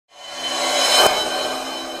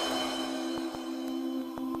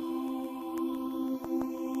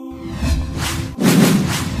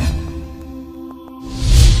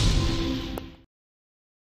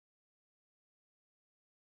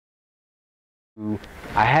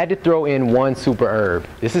I had to throw in one super herb.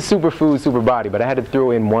 This is superfood, super body, but I had to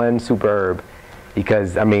throw in one super herb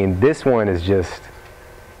because, I mean, this one is just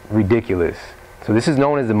ridiculous. So this is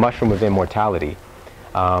known as the mushroom of immortality.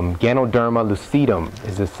 Ganoderma lucidum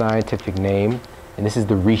is the scientific name, and this is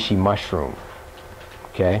the Reishi mushroom.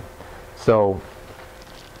 Okay, so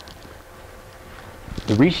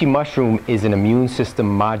the Reishi mushroom is an immune system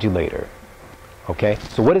modulator. Okay,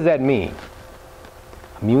 so what does that mean?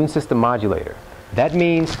 Immune system modulator. That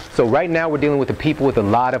means, so right now we're dealing with the people with a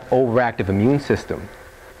lot of overactive immune system.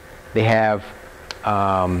 They have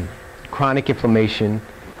chronic inflammation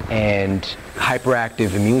and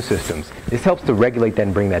hyperactive immune systems. This helps to regulate that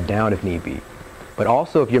and bring that down if need be. But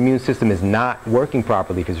also if your immune system is not working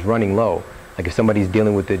properly, if it's running low, like if somebody's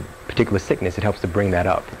dealing with a particular sickness, it helps to bring that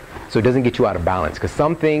up. So it doesn't get you out of balance. Because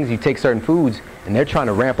some things, you take certain foods and they're trying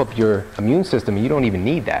to ramp up your immune system and you don't even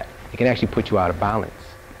need that. It can actually put you out of balance.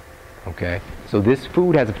 Okay, so this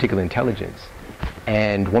food has a particular intelligence.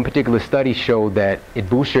 And one particular study showed that it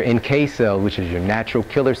boosts your NK cells, which is your natural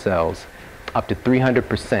killer cells, up to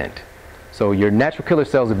 300%. So your natural killer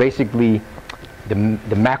cells are basically the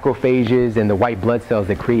macrophages and the white blood cells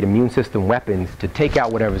that create immune system weapons to take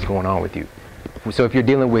out whatever's going on with you. So if you're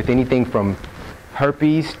dealing with anything from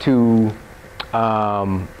herpes to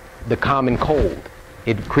the common cold,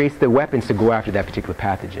 it creates the weapons to go after that particular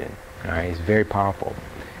pathogen. All right, it's very powerful.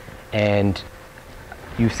 And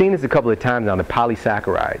you've seen this a couple of times on the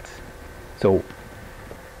polysaccharides. So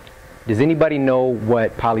does anybody know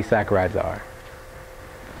what polysaccharides are?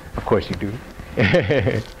 Of course you do.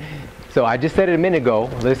 So I just said it a minute ago.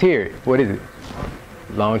 Let's hear it. What is it?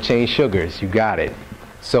 Long chain sugars. You got it.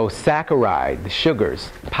 So saccharide, the sugars,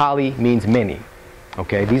 poly means many.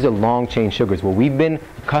 Okay, these are long chain sugars. What we've been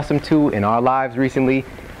accustomed to in our lives recently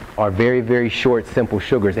are very, very short, simple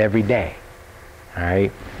sugars every day. All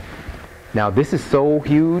right. Now this is so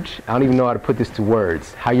huge, I don't even know how to put this to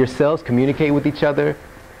words. How your cells communicate with each other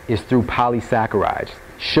is through polysaccharides,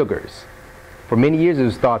 sugars. For many years it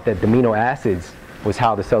was thought that the amino acids was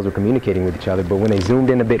how the cells were communicating with each other, but when they zoomed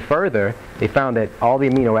in a bit further, they found that all the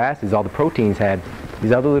amino acids, all the proteins had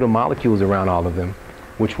these other little molecules around all of them,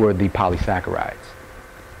 which were the polysaccharides.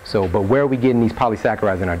 So, but where are we getting these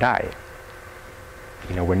polysaccharides in our diet?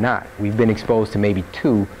 You know, we're not. We've been exposed to maybe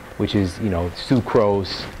two, which is, you know,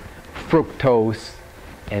 sucrose, fructose,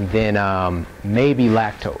 and then maybe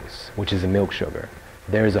lactose, which is a milk sugar.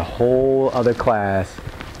 There's a whole other class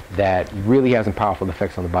that really has some powerful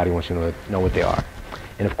effects on the body once you know what they are.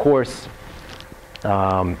 And of course, it's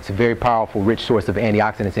a very powerful, rich source of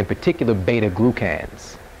antioxidants, in particular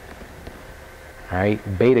beta-glucans. All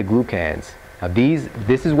right, beta-glucans. Now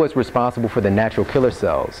this is what's responsible for the natural killer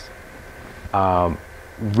cells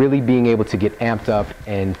really being able to get amped up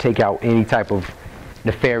and take out any type of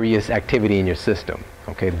nefarious activity in your system.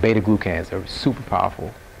 Okay, the beta-glucans are super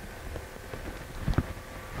powerful.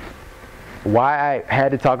 Why I had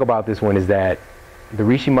to talk about this one is that the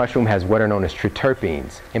reishi mushroom has what are known as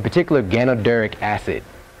triterpenes, in particular ganoderic acid.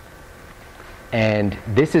 And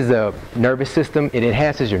this is a nervous system. It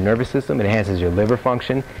enhances your nervous system, it enhances your liver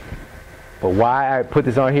function. But why I put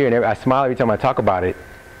this on here, and I smile every time I talk about it,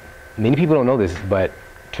 many people don't know this, but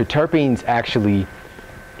triterpenes actually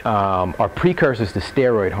are precursors to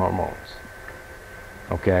steroid hormones.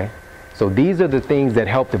 Okay, so these are the things that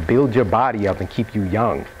help to build your body up and keep you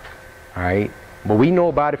young. All right, but we know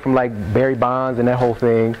about it from like Barry Bonds and that whole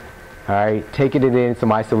thing. All right, taking it in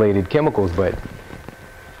some isolated chemicals, but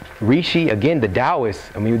reishi, again, the Taoists,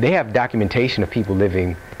 I mean, they have documentation of people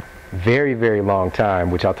living very, very long time,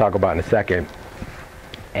 which I'll talk about in a second.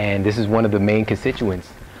 And this is one of the main constituents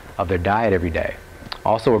of their diet every day.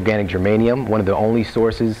 Also organic germanium, one of the only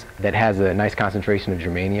sources that has a nice concentration of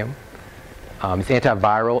germanium. It's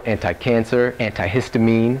antiviral, anti-cancer,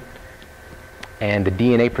 antihistamine, and the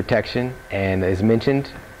DNA protection. And as mentioned,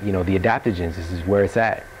 you know, the adaptogens, this is where it's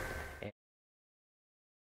at.